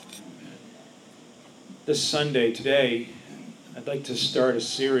This Sunday, today, I'd like to start a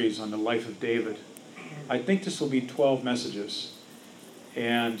series on the life of David. I think this will be 12 messages.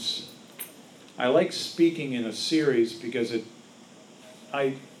 And I like speaking in a series because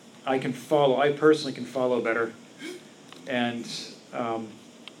I personally can follow better. And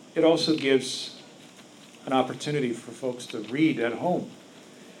it also gives an opportunity for folks to read at home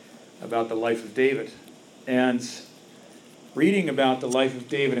about the life of David. And reading about the life of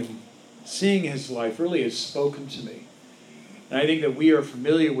David and seeing his life really has spoken to me. And I think that we are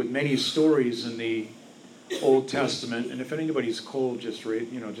familiar with many stories in the Old Testament. And if anybody's cold, just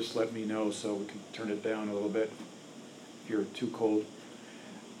let me know so we can turn it down a little bit if you're too cold.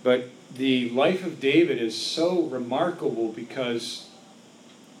 But the life of David is so remarkable because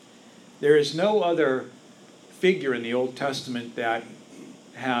there is no other figure in the Old Testament that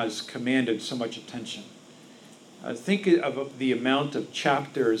has commanded so much attention. Think of the amount of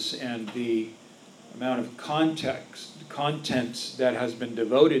chapters and the amount of content that has been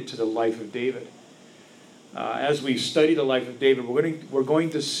devoted to the life of David. As we study the life of David, we're going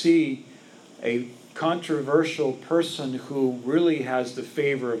to see a controversial person who really has the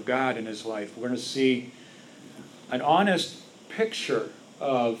favor of God in his life. We're going to see an honest picture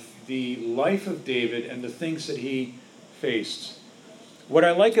of the life of David and the things that he faced. What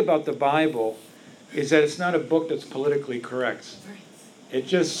I like about the Bible is that it's not a book that's politically correct. It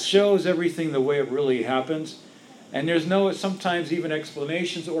just shows everything the way it really happens. And there's no sometimes even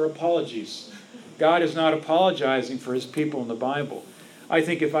explanations or apologies. God is not apologizing for his people in the Bible. I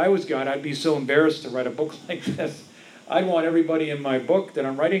think if I was God, I'd be so embarrassed to write a book like this. I'd want everybody in my book that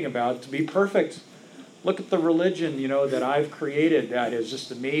I'm writing about to be perfect. Look at the religion, that I've created that is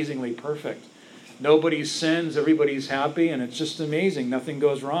just amazingly perfect. Nobody sins, everybody's happy, and it's just amazing. Nothing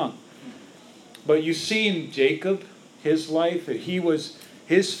goes wrong. But you see in Jacob, his life, that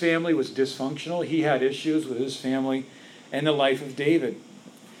his family was dysfunctional. He had issues with his family, and the life of David.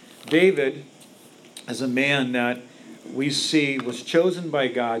 David, as a man that we see was chosen by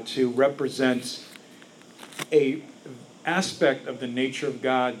God to represent a aspect of the nature of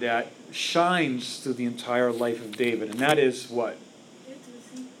God that shines through the entire life of David. And that is what?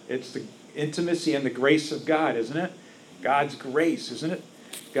 Intimacy. It's the intimacy and the grace of God, isn't it? God's grace, isn't it?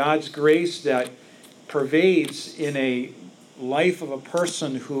 God's grace that pervades in a life of a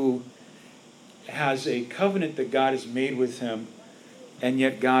person who has a covenant that God has made with him, and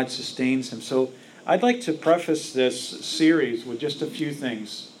yet God sustains him. So I'd like to preface this series with just a few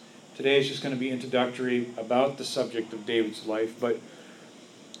things. Today is just going to be introductory about the subject of David's life, but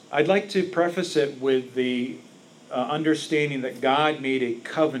I'd like to preface it with the understanding that God made a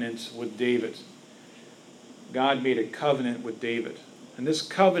covenant with David. God made a covenant with David. And this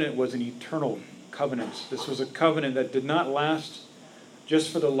covenant was an eternal covenant. This was a covenant that did not last just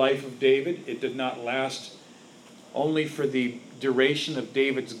for the life of David. It did not last only for the duration of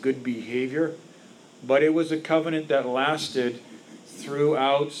David's good behavior, but it was a covenant that lasted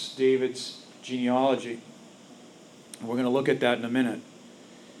throughout David's genealogy. We're going to look at that in a minute.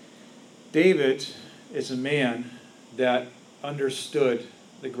 David is a man that understood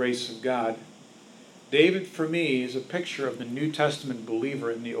the grace of God. David, for me, is a picture of the New Testament believer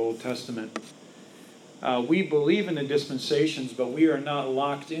in the Old Testament. We believe in the dispensations, but we are not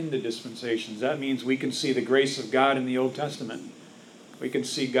locked in the dispensations. That means we can see the grace of God in the Old Testament. We can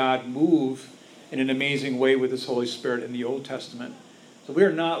see God move in an amazing way with his Holy Spirit in the Old Testament. So we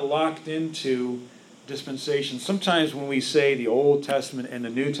are not locked into dispensations. Sometimes when we say the Old Testament and the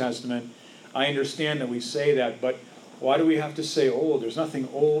New Testament, I understand that we say that, but why do we have to say old? There's nothing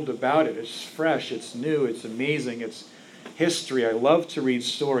old about it. It's fresh, it's new, it's amazing, it's history. I love to read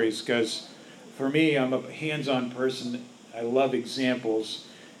stories because for me, I'm a hands-on person. I love examples,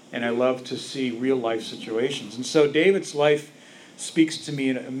 and I love to see real-life situations. And so David's life speaks to me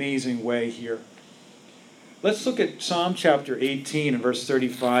in an amazing way here. Let's look at Psalm chapter 18 and verse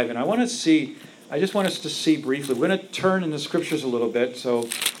 35, and I just want us to see briefly. We're going to turn in the scriptures a little bit, so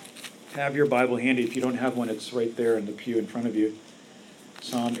have your Bible handy. If you don't have one, it's right there in the pew in front of you.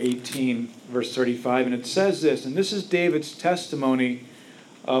 Psalm 18, verse 35. And it says this, and this is David's testimony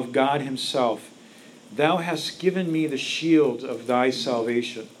of God himself. Thou hast given me the shield of thy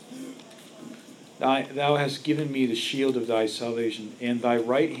salvation. Thou hast given me the shield of thy salvation, and thy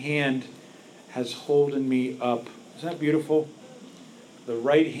right hand has holden me up. Isn't that beautiful? The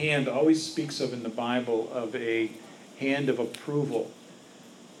right hand always speaks of in the Bible of a hand of approval.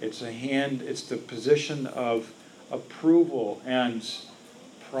 It's the position of approval and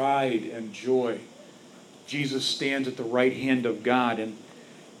pride and joy. Jesus stands at the right hand of God, and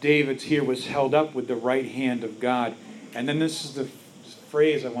David here was held up with the right hand of God. And then this is the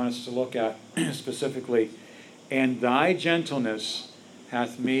phrase I want us to look at specifically. And thy gentleness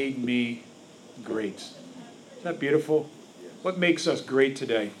hath made me great. Isn't that beautiful? What makes us great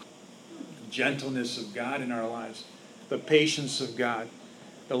today? Gentleness of God in our lives, the patience of God,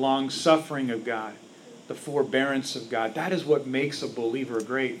 the long suffering of God, the forbearance of God. That is what makes a believer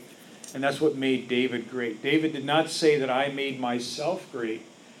great. And that's what made David great. David did not say that I made myself great.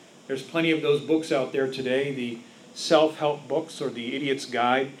 There's plenty of those books out there today, the self-help books or the Idiot's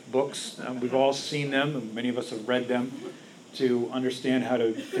Guide books. We've all seen them, and many of us have read them to understand how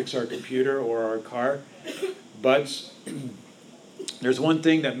to fix our computer or our car. But there's one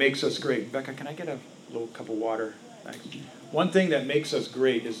thing that makes us great. Becca, can I get a little cup of water? Thanks. One thing that makes us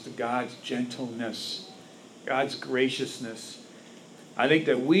great is God's gentleness, God's graciousness. I think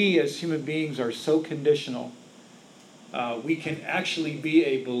that we as human beings are so conditional. We can actually be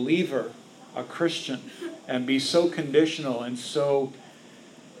a believer, a Christian, and be so conditional and so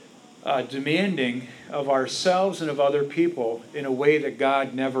demanding of ourselves and of other people in a way that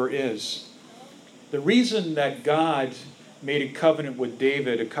God never is. The reason that God made a covenant with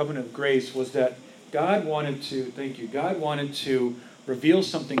David, a covenant of grace, was that God wanted to reveal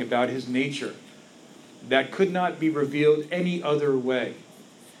something about his nature that could not be revealed any other way.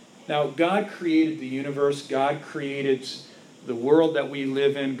 Now, God created the universe. God created the world that we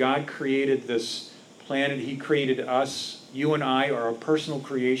live in. God created this planet. He created us. You and I are a personal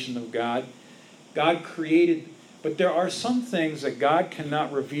creation of God. God created, but there are some things that God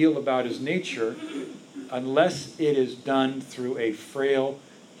cannot reveal about his nature unless it is done through a frail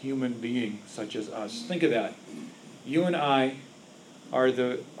human being such as us. Think of that. You and I are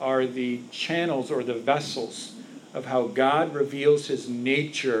the channels or the vessels of how God reveals his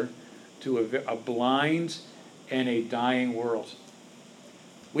nature to a blind and a dying world.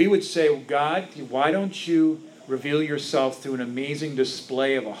 We would say, God, why don't you reveal yourself through an amazing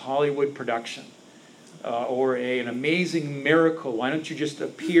display of a Hollywood production or an amazing miracle? Why don't you just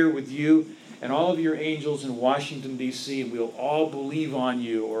appear with you and all of your angels in Washington, D.C., and we'll all believe on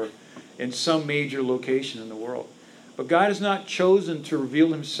you, or in some major location in the world? But God has not chosen to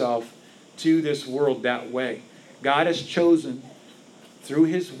reveal himself to this world that way. God has chosen, through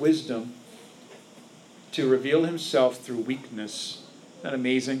his wisdom, to reveal himself through weakness. Isn't that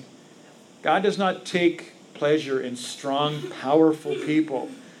amazing? God does not take pleasure in strong, powerful people.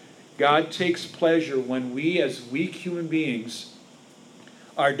 God takes pleasure when we, as weak human beings,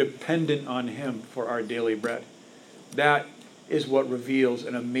 are dependent on him for our daily bread. That is what reveals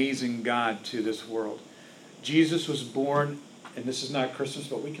an amazing God to this world. Jesus was born, and this is not Christmas,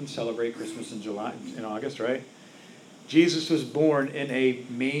 but we can celebrate Christmas in August, right? Jesus was born in a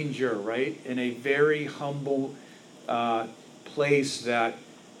manger, right? In a very humble place that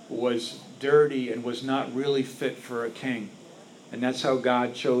was dirty and was not really fit for a king. And that's how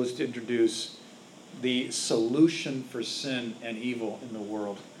God chose to introduce the solution for sin and evil in the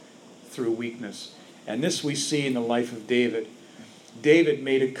world through weakness. And this we see in the life of David. David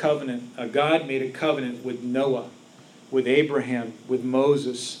made a covenant, God made a covenant with Noah, with Abraham, with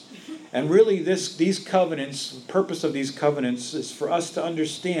Moses. And really these covenants, the purpose of these covenants is for us to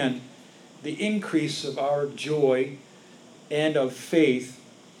understand the increase of our joy and of faith,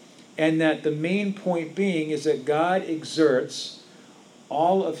 and that the main point being is that God exerts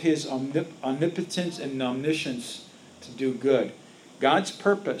all of his omnipotence and omniscience to do good. God's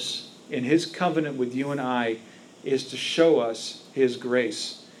purpose in his covenant with you and I is to show us his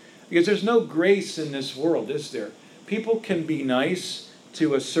grace. Because there's no grace in this world, is there? People can be nice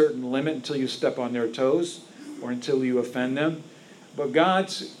to a certain limit until you step on their toes or until you offend them. But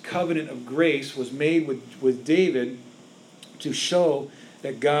God's covenant of grace was made with David to show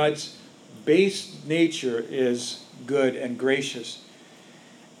that God's base nature is good and gracious.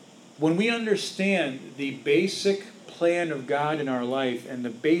 When we understand the basic plan of God in our life and the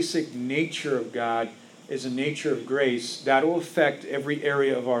basic nature of God is a nature of grace, that will affect every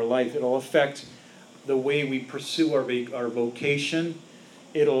area of our life. It will affect the way we pursue our vocation.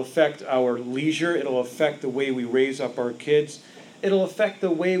 It will affect our leisure. It will affect the way we raise up our kids. It will affect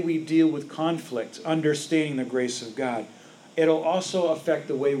the way we deal with conflict, understanding the grace of God. It will also affect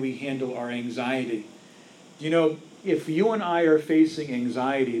the way we handle our anxiety. You know, if you and I are facing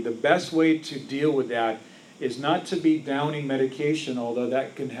anxiety, the best way to deal with that is not to be downing medication, although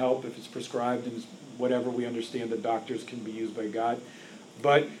that can help if it's prescribed and whatever. We understand that doctors can be used by God.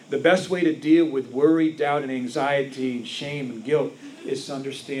 But the best way to deal with worry, doubt, and anxiety, and shame and guilt is to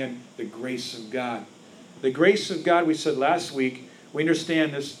understand the grace of God. The grace of God, we said last week, we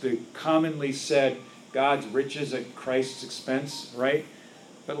understand this, the commonly said, God's riches at Christ's expense, right?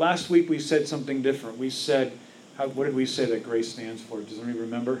 But last week we said something different. We said What did we say that grace stands for? Does anybody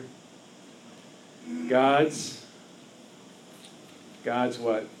remember? God's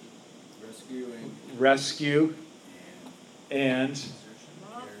what? Rescue and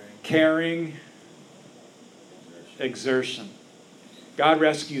caring exertion. God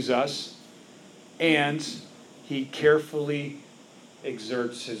rescues us, and he carefully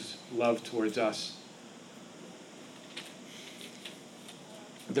exerts his love towards us.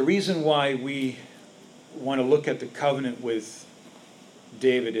 The reason why we want to look at the covenant with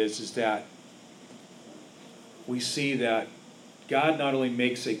David is that we see that God not only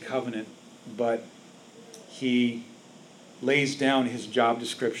makes a covenant, but he lays down his job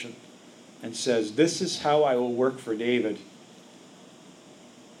description and says, this is how I will work for David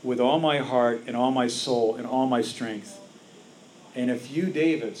with all my heart and all my soul and all my strength. And if you,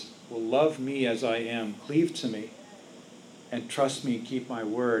 David, will love me as I am, cleave to me, and trust me and keep my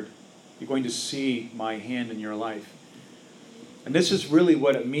word, you're going to see my hand in your life. And this is really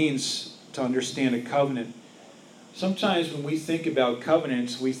what it means to understand a covenant. Sometimes when we think about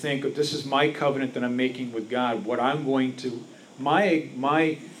covenants, we think, this is my covenant that I'm making with God. What I'm going to, my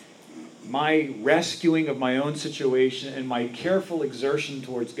rescuing of my own situation and my careful exertion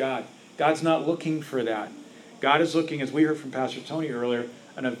towards God. God's not looking for that. God is looking, as we heard from Pastor Tony earlier,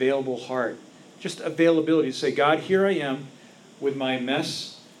 an available heart. Just availability to say, God, here I am with my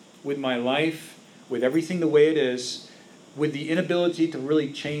mess, with my life, with everything the way it is, with the inability to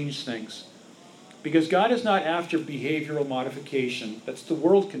really change things. Because God is not after behavioral modification. The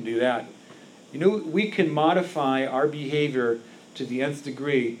world can do that. We can modify our behavior to the nth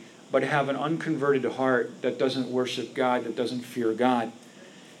degree, but have an unconverted heart that doesn't worship God, that doesn't fear God.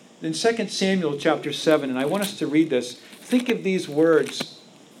 In 2 Samuel chapter 7, and I want us to read this, think of these words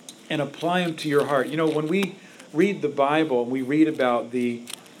and apply them to your heart. When we read the Bible and we read about the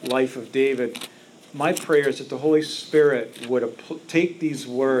life of David, my prayer is that the Holy Spirit would take these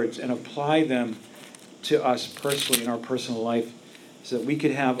words and apply them to us personally in our personal life, so that we could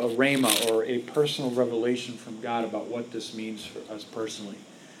have a rhema or a personal revelation from God about what this means for us personally.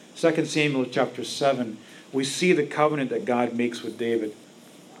 2 Samuel chapter 7, we see the covenant that God makes with David.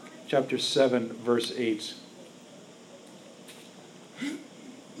 Chapter 7, verse 8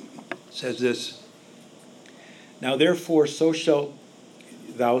 says this, Now therefore so shalt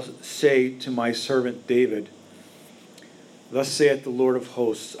thou say to my servant David, Thus saith the Lord of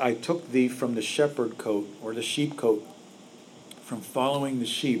hosts, I took thee from the shepherd coat, or the sheep coat, from following the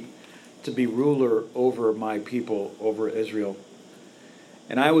sheep, to be ruler over my people, over Israel.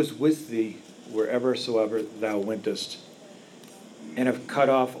 And I was with thee whereversoever thou wentest, and have cut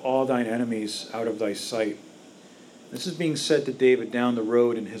off all thine enemies out of thy sight. This is being said to David down the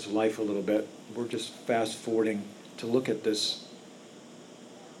road in his life a little bit. We're just fast forwarding to look at this.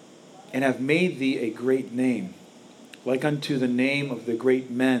 And have made thee a great name, like unto the name of the great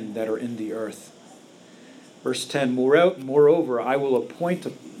men that are in the earth. Verse 10, Moreover, I will appoint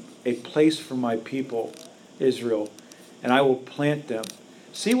a place for my people, Israel, and I will plant them.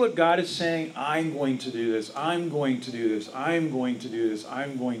 See what God is saying? I'm going to do this. I'm going to do this. I'm going to do this.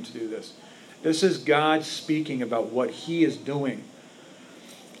 I'm going to do this. This is God speaking about what he is doing.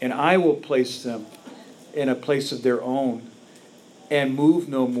 And I will place them in a place of their own and move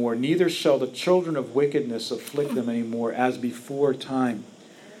no more. Neither shall the children of wickedness afflict them any more as before time.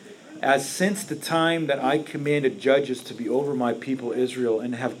 As since the time that I commanded judges to be over my people Israel,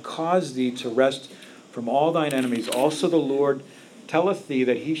 and have caused thee to rest from all thine enemies, also the Lord telleth thee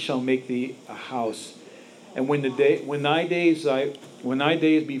that he shall make thee a house. And when thy days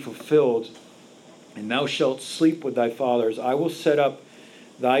be fulfilled, and thou shalt sleep with thy fathers, I will set up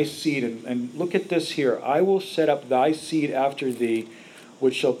thy seed, and look at this here, I will set up thy seed after thee,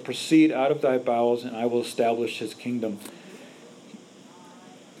 which shall proceed out of thy bowels, and I will establish his kingdom.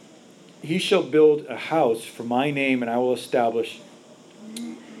 He shall build a house for my name, and I will establish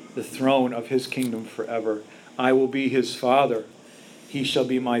the throne of his kingdom forever. I will be his father. He shall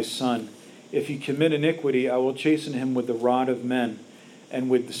be my son. If he commit iniquity, I will chasten him with the rod of men and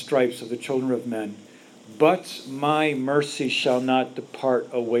with the stripes of the children of men. But my mercy shall not depart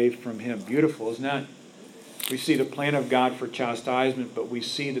away from him. Beautiful, isn't that? We see the plan of God for chastisement, but we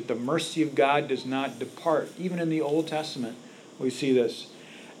see that the mercy of God does not depart. Even in the Old Testament, we see this.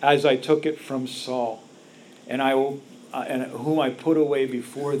 As I took it from Saul, and whom I put away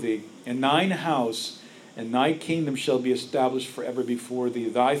before thee, and thine house and thy kingdom shall be established forever before thee.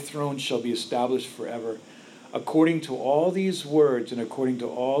 Thy throne shall be established forever. According to all these words and according to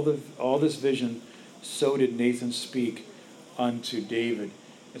all this vision, so did Nathan speak unto David.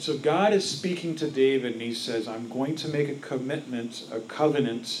 And so God is speaking to David, and he says, I'm going to make a commitment, a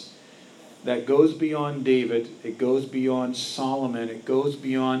covenant that goes beyond David. It goes beyond Solomon. It goes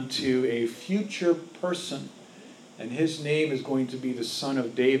beyond to a future person. And his name is going to be the Son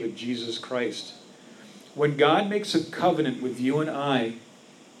of David, Jesus Christ. When God makes a covenant with you and I,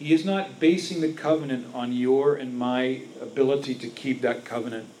 he is not basing the covenant on your and my ability to keep that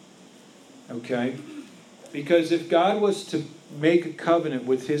covenant. Okay? Because if God was to make a covenant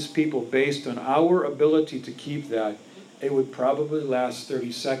with his people based on our ability to keep that, it would probably last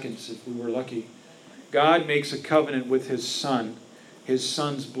 30 seconds if we were lucky. God makes a covenant with his Son. His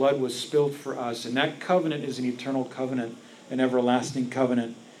Son's blood was spilled for us, and that covenant is an eternal covenant, an everlasting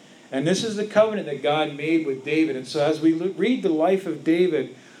covenant. And this is the covenant that God made with David. And so as we read the life of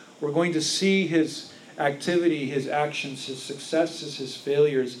David, we're going to see his activity, his actions, his successes, his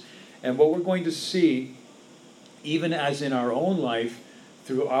failures. And what we're going to see, even as in our own life,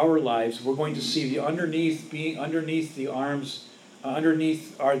 through our lives, we're going to see the underneath the arms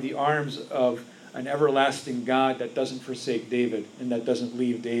are the arms of an everlasting God that doesn't forsake David and that doesn't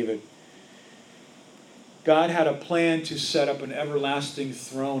leave David. God had a plan to set up an everlasting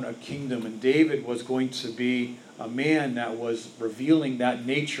throne, a kingdom, and David was going to be a man that was revealing that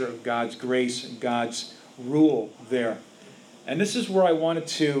nature of God's grace and God's rule there. And this is where I want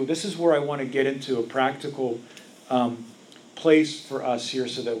to get into a practical place for us here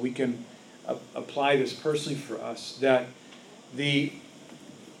so that we can apply this personally for us. That when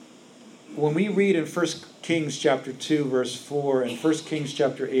we read in 1 Kings chapter 2 verse 4 and 1 Kings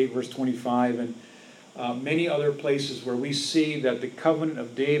chapter 8 verse 25 and many other places where we see that the covenant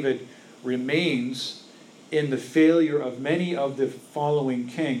of David remains in the failure of many of the following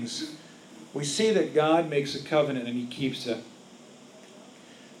kings, we see that God makes a covenant and he keeps it.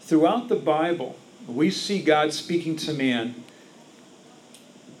 Throughout the Bible, we see God speaking to man,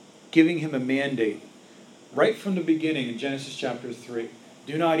 giving him a mandate. Right from the beginning in Genesis chapter 3,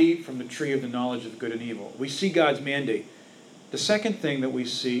 do not eat from the tree of the knowledge of good and evil. We see God's mandate. The second thing that we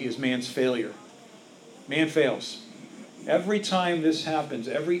see is man's failure. Man fails. Every time this happens,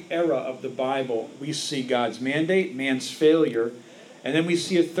 every era of the Bible, we see God's mandate, man's failure, and then we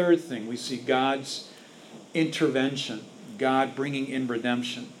see a third thing. We see God's intervention, God bringing in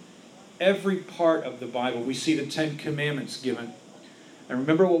redemption. Every part of the Bible, we see the Ten Commandments given. And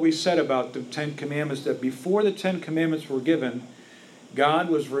remember what we said about the Ten Commandments, that before the Ten Commandments were given, God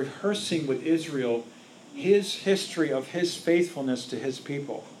was rehearsing with Israel his history of his faithfulness to his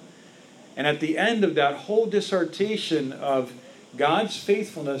people. And at the end of that whole dissertation of God's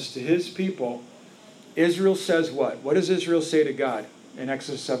faithfulness to his people, Israel says what? What does Israel say to God in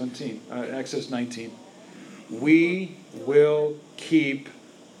Exodus 19? We will keep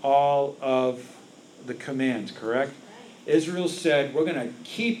all of the commands, correct? Israel said, we're going to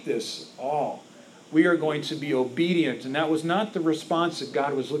keep this all. We are going to be obedient. And that was not the response that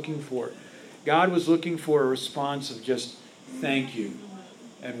God was looking for. God was looking for a response of just thank you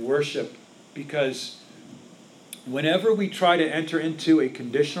and worship. Because whenever we try to enter into a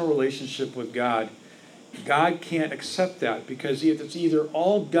conditional relationship with God, God can't accept that, because it's either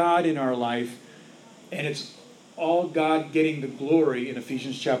all God in our life and it's all God getting the glory in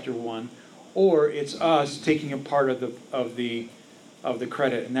Ephesians chapter 1, or it's us taking a part of the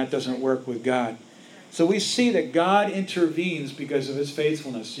credit, and that doesn't work with God. So we see that God intervenes because of his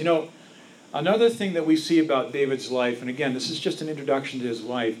faithfulness. You know, another thing that we see about David's life, and again, this is just an introduction to his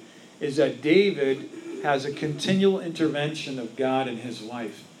life, is that David has a continual intervention of God in his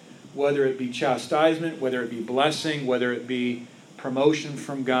life. Whether it be chastisement, whether it be blessing, whether it be promotion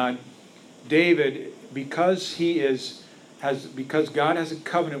from God. David, because God has a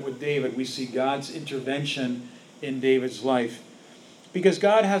covenant with David, we see God's intervention in David's life. Because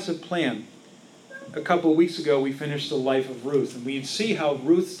God has a plan. A couple of weeks ago, we finished the life of Ruth, and we see how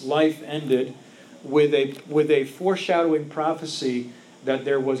Ruth's life ended with a foreshadowing prophecy that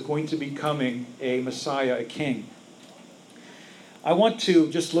there was going to be coming a Messiah, a king. I want to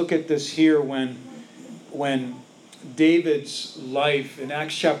just look at this here when David's life in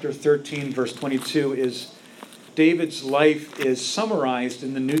Acts chapter 13, verse 22 is David's life is summarized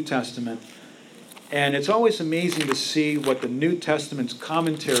in the New Testament. And it's always amazing to see what the New Testament's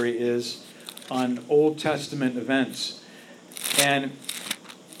commentary is on Old Testament events. And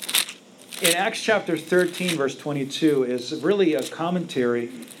in Acts chapter 13, verse 22 is really a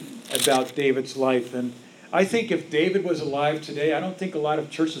commentary about David's life. And I think if David was alive today, I don't think a lot of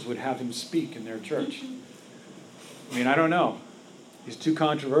churches would have him speak in their church. I mean, I don't know. He's too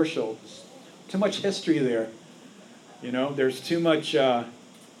controversial. There's too much history there. You know, there's too much... what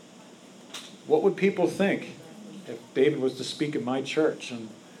would people think if David was to speak in my church? And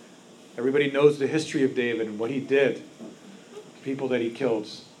everybody knows the history of David and what he did, the people that he killed.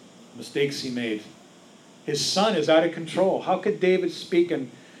 mistakes he made. His son is out of control. How could David speak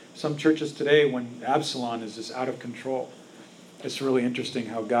in some churches today when Absalom is just out of control? It's really interesting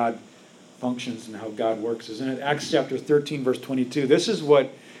how God functions and how God works, isn't it? Acts chapter 13, verse 22. This is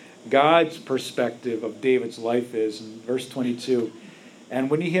what God's perspective of David's life is. In verse 22, and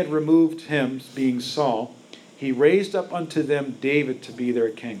when he had removed him, being Saul, he raised up unto them David to be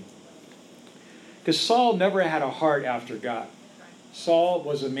their king. Because Saul never had a heart after God. Saul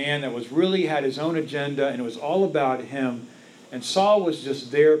was a man that really had his own agenda, and it was all about him. And Saul was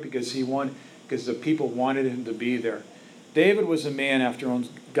just there because the people wanted him to be there. David was a man after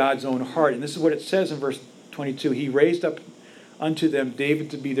God's own heart. And this is what it says in verse 22. He raised up unto them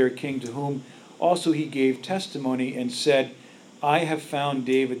David to be their king, to whom also he gave testimony and said, I have found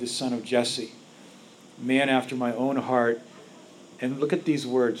David the son of Jesse, man after my own heart. And look at these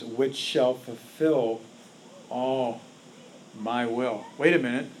words, which shall fulfill all my will. Wait a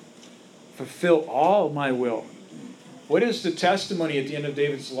minute. Fulfill all my will. What is the testimony at the end of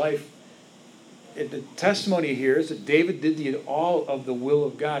David's life? The testimony here is that David did all of the will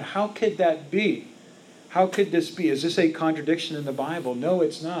of God. How could that be? How could this be? Is this a contradiction in the Bible? No,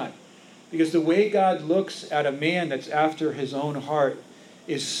 it's not. Because the way God looks at a man that's after his own heart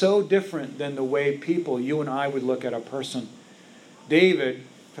is so different than the way people, you and I, would look at a person. David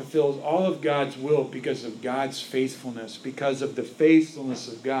fulfills all of God's will because of God's faithfulness, because of the faithfulness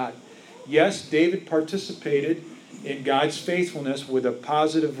of God. Yes, David participated in God's faithfulness with a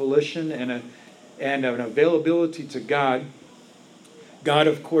positive volition and an availability to God. God,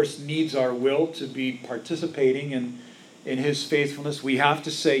 of course, needs our will to be participating in his faithfulness. We have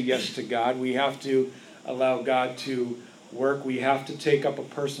to say yes to God. We have to allow God to work. We have to take up a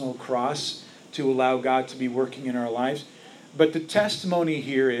personal cross to allow God to be working in our lives. But the testimony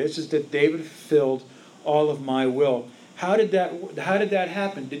here is that David fulfilled all of my will. How did that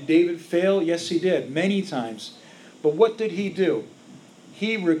happen? Did David fail? Yes, he did, many times. But what did he do?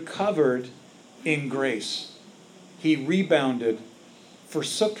 He recovered in grace. He rebounded,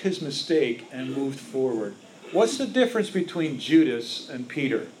 forsook his mistake, and moved forward. What's the difference between Judas and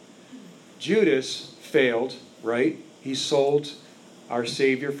Peter? Judas failed, right? He sold our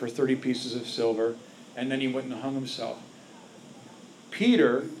Savior for 30 pieces of silver, and then he went and hung himself.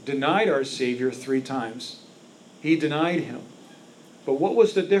 Peter denied our Savior 3 times. He denied him. But what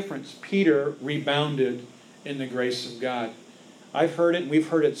was the difference? Peter rebounded in the grace of God. I've heard it, and we've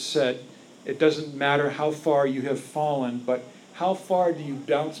heard it said, it doesn't matter how far you have fallen, but how far do you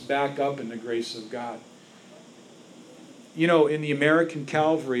bounce back up in the grace of God? You know, in the American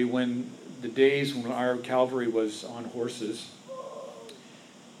cavalry, when the days when our cavalry was on horses,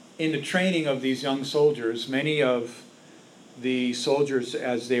 in the training of these young soldiers, many of the soldiers,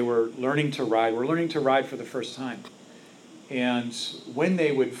 as they were learning to ride, were learning to ride for the first time. And when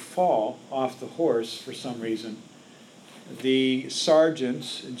they would fall off the horse for some reason, the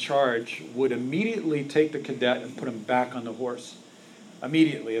sergeant in charge would immediately take the cadet and put him back on the horse.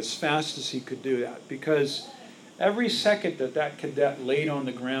 Immediately, as fast as he could do that. Because every second that cadet laid on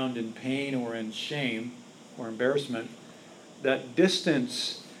the ground in pain or in shame or embarrassment, that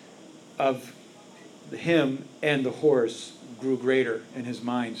distance of him and the horse grew greater in his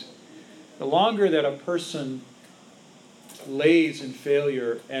mind. The longer that a person lays in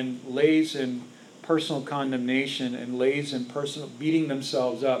failure and lays in personal condemnation and lays in personal beating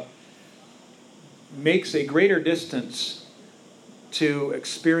themselves up, makes a greater distance to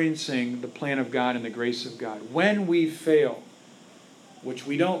experiencing the plan of God and the grace of God. When we fail, which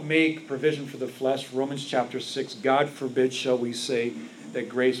we don't make provision for the flesh, Romans chapter 6, God forbid shall we say that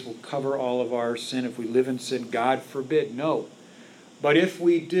grace will cover all of our sin if we live in sin. God forbid. No. But if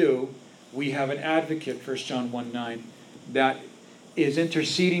we do, we have an advocate, 1 John 1:9, that is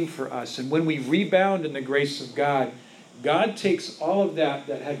interceding for us. And when we rebound in the grace of God, God takes all of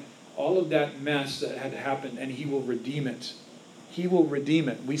that mess that had happened, and He will redeem it. He will redeem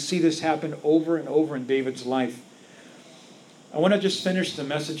it. We see this happen over and over in David's life. I want to just finish the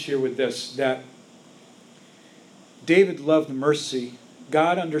message here with this, that David loved mercy.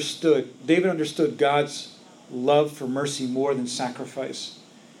 David understood God's love for mercy more than sacrifice.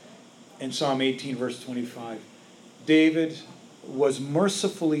 In Psalm 18, verse 25, David was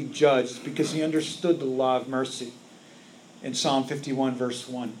mercifully judged because he understood the law of mercy. In Psalm 51, verse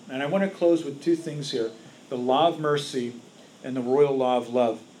 1. And I want to close with 2 things here. The law of mercy and the royal law of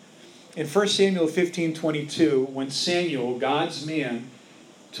love. In 1 Samuel 15:22, when Samuel, God's man,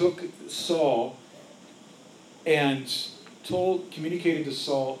 took Saul and communicated to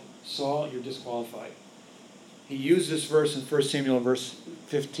Saul, you're disqualified. He used this verse in 1 Samuel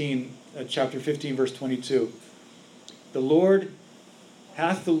chapter 15, verse 22. The Lord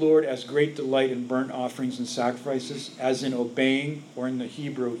Hath the Lord as great delight in burnt offerings and sacrifices, as in obeying, or in the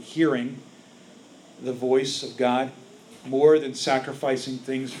Hebrew, hearing the voice of God, more than sacrificing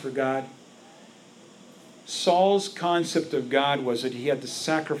things for God? Saul's concept of God was that he had to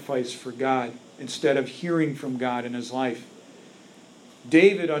sacrifice for God instead of hearing from God in his life.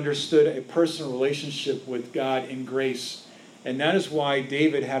 David understood a personal relationship with God in grace, and that is why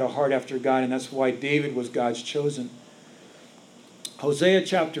David had a heart after God, and that's why David was God's chosen. Hosea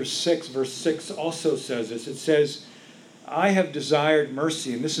chapter 6, verse 6 also says this. It says, I have desired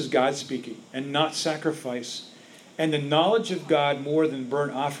mercy, and this is God speaking, and not sacrifice, and the knowledge of God more than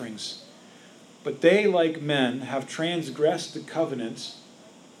burnt offerings. But they, like men, have transgressed the covenant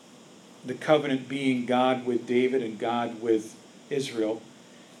being God with David and God with Israel,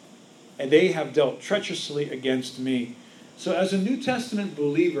 and they have dealt treacherously against me. So as a New Testament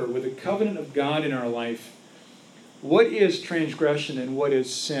believer with the covenant of God in our life, what is transgression and what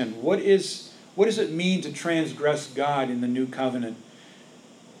is sin? What does it mean to transgress God in the new covenant?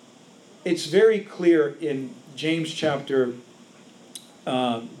 It's very clear in James chapter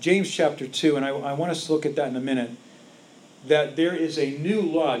 2, and I want us to look at that in a minute, that there is a new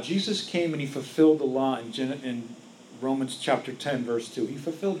law. Jesus came and he fulfilled the law in Romans chapter 10, verse 2. He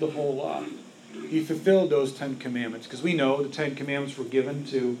fulfilled the whole law. He fulfilled those 10 commandments, because we know the 10 commandments were given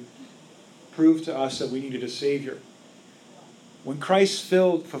to prove to us that we needed a Savior. When Christ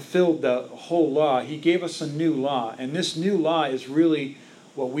fulfilled the whole law, he gave us a new law. And this new law is really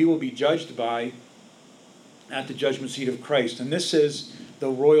what we will be judged by at the judgment seat of Christ. And this is the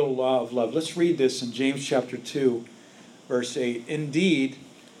royal law of love. Let's read this in James chapter 2, verse 8. Indeed,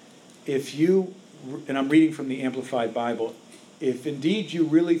 if you, and I'm reading from the Amplified Bible, if indeed you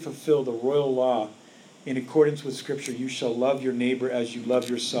really fulfill the royal law in accordance with Scripture, you shall love your neighbor as you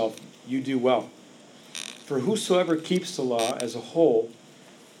love yourself. You do well. For whosoever keeps the law as a whole,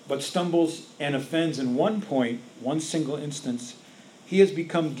 but stumbles and offends in one point, one single instance, he has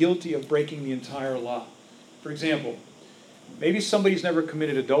become guilty of breaking the entire law. For example, maybe somebody's never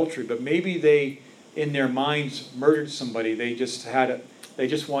committed adultery, but maybe they, in their minds, murdered somebody. They just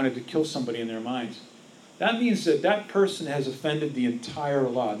wanted to kill somebody in their minds. That means that that person has offended the entire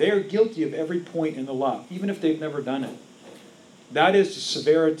law. They are guilty of every point in the law, even if they've never done it. That is the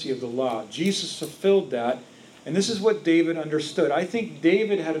severity of the law. Jesus fulfilled that, and this is what David understood. I think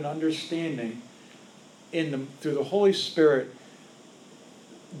David had an understanding through the Holy Spirit,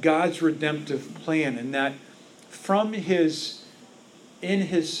 God's redemptive plan, and that in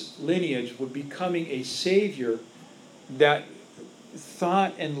his lineage would becoming a Savior that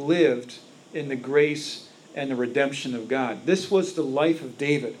thought and lived in the grace and the redemption of God. This was the life of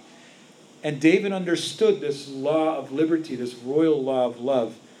David. And David understood this law of liberty, this royal law of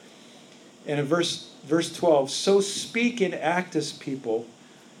love. And in verse 12, so speak and act as people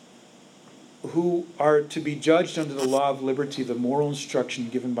who are to be judged under the law of liberty, the moral instruction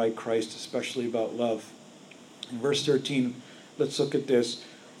given by Christ, especially about love. In verse 13, let's look at this.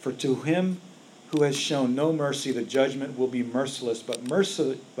 For to him who has shown no mercy, the judgment will be merciless, but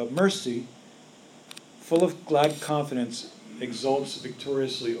mercy, full of glad confidence, exalts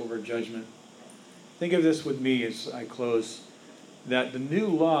victoriously over judgment. Think of this with me as I close, that the new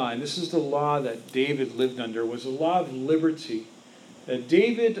law, and this is the law that David lived under, was a law of liberty. That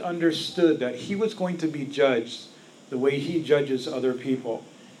David understood that he was going to be judged the way he judges other people.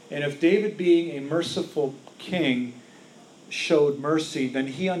 And if David, being a merciful king, showed mercy, then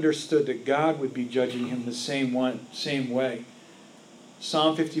he understood that God would be judging him the same way.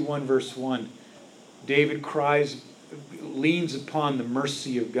 Psalm 51, verse 1. David leans upon the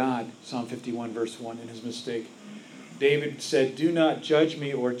mercy of God, Psalm 51, verse 1, in his mistake. David said, do not judge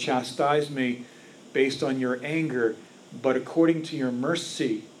me or chastise me based on your anger, but according to your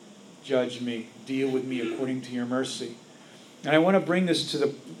mercy, judge me. Deal with me according to your mercy. And I want to bring this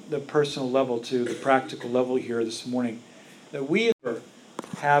to the personal level, to the practical level here this morning, that we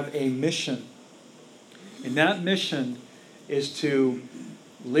have a mission. And that mission is to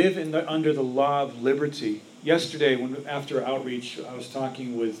live under the law of liberty. Yesterday, after outreach, I was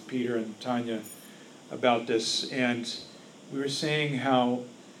talking with Peter and Tanya about this, and we were saying how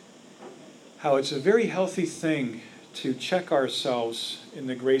it's a very healthy thing to check ourselves in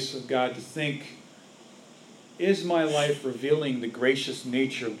the grace of God, to think, is my life revealing the gracious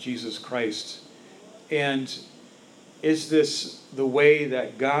nature of Jesus Christ? And is this the way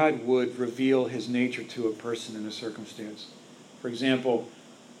that God would reveal his nature to a person in a circumstance? For example,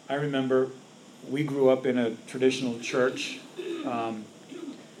 I remember we grew up in a traditional church,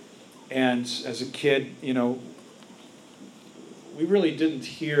 and as a kid, we really didn't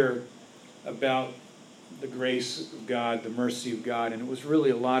hear about the grace of God, the mercy of God, and it was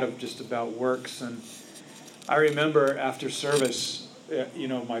really a lot of just about works. And I remember after service,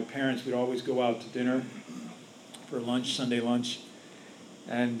 my parents would always go out to dinner for lunch, Sunday lunch,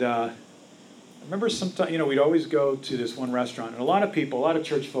 and I remember sometimes, we'd always go to this one restaurant, and a lot of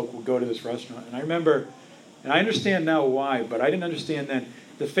church folk would go to this restaurant, and I remember, and I understand now why, but I didn't understand then,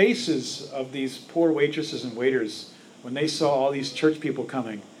 the faces of these poor waitresses and waiters when they saw all these church people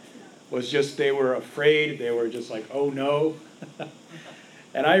coming was just, they were afraid, they were just like, oh no.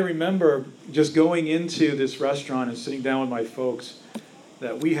 And I remember just going into this restaurant and sitting down with my folks,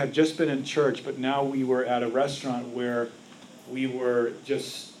 that we had just been in church, but now we were at a restaurant where we were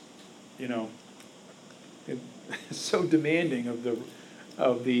just, so demanding of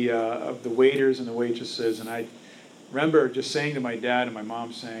the waiters and the waitresses. And I remember just saying to my dad and my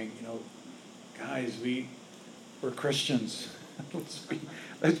mom, saying, guys, we're Christians.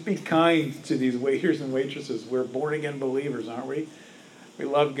 Let's be kind to these waiters and waitresses. We're born again believers, aren't we? We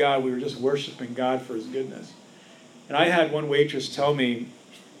love God. We were just worshiping God for His goodness. And I had one waitress tell me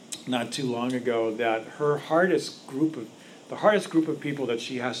not too long ago that the hardest group of people that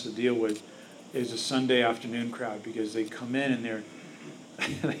she has to deal with is a Sunday afternoon crowd, because they come in and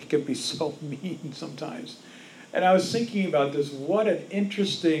they can be so mean sometimes. And I was thinking about this, what an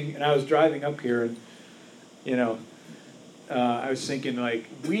interesting, and I was driving up here and, I was thinking, like,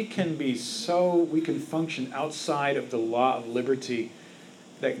 we can function outside of the law of liberty,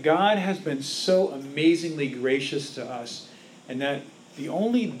 that God has been so amazingly gracious to us, and that the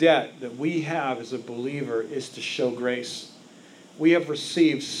only debt that we have as a believer is to show grace. We have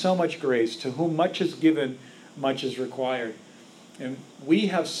received so much grace. To whom much is given, much is required. And we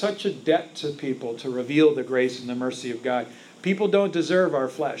have such a debt to people to reveal the grace and the mercy of God. People don't deserve our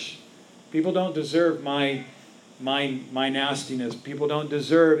flesh. People don't deserve my nastiness. People don't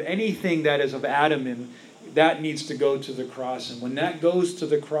deserve anything that is of Adam, and that needs to go to the cross. And when that goes to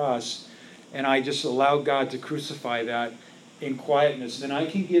the cross, and I just allow God to crucify that in quietness, then I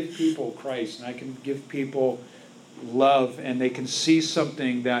can give people Christ, and I can give people love, and they can see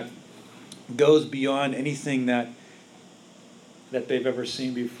something that goes beyond anything that they've ever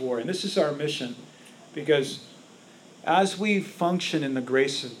seen before. And this is our mission, because as we function in the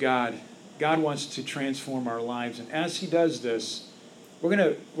grace of God, God wants to transform our lives. And as He does this, we're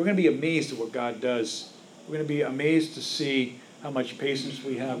gonna be amazed at what God does. We're going to be amazed to see how much patience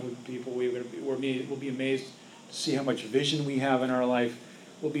we have with people. We'll be amazed to see how much vision we have in our life.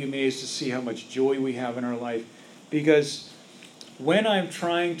 We'll be amazed to see how much joy we have in our life. Because when I'm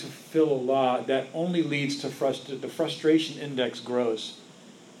trying to fulfill a law, that only leads to the frustration index grows.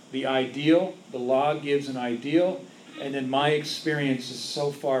 The law gives an ideal, and then my experience is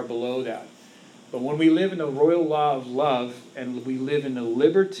so far below that. But when we live in the royal law of love, and we live in the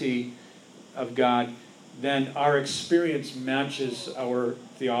liberty of God, then our experience matches our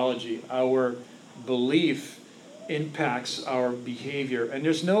theology. Our belief impacts our behavior. And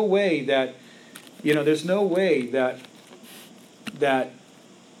there's no way that, let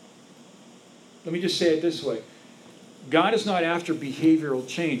me just say it this way. God is not after behavioral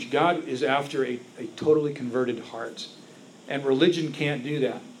change. God is after a totally converted heart. And religion can't do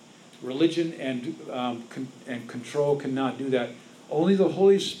that. Religion and control cannot do that. Only the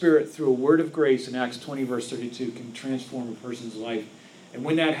Holy Spirit, through a word of grace in Acts 20, verse 32, can transform a person's life. And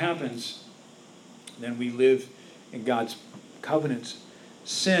when that happens, then we live in God's covenants.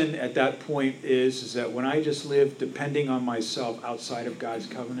 Sin at that point is that when I just live depending on myself outside of God's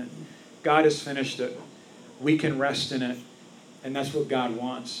covenant, God has finished it. We can rest in it. And that's what God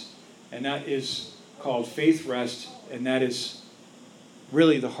wants. And that is called faith rest. And that is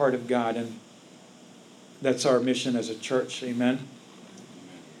really the heart of God. And that's our mission as a church. Amen.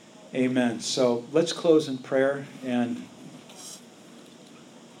 Amen. So let's close in prayer and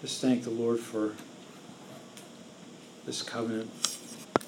just thank the Lord for this covenant.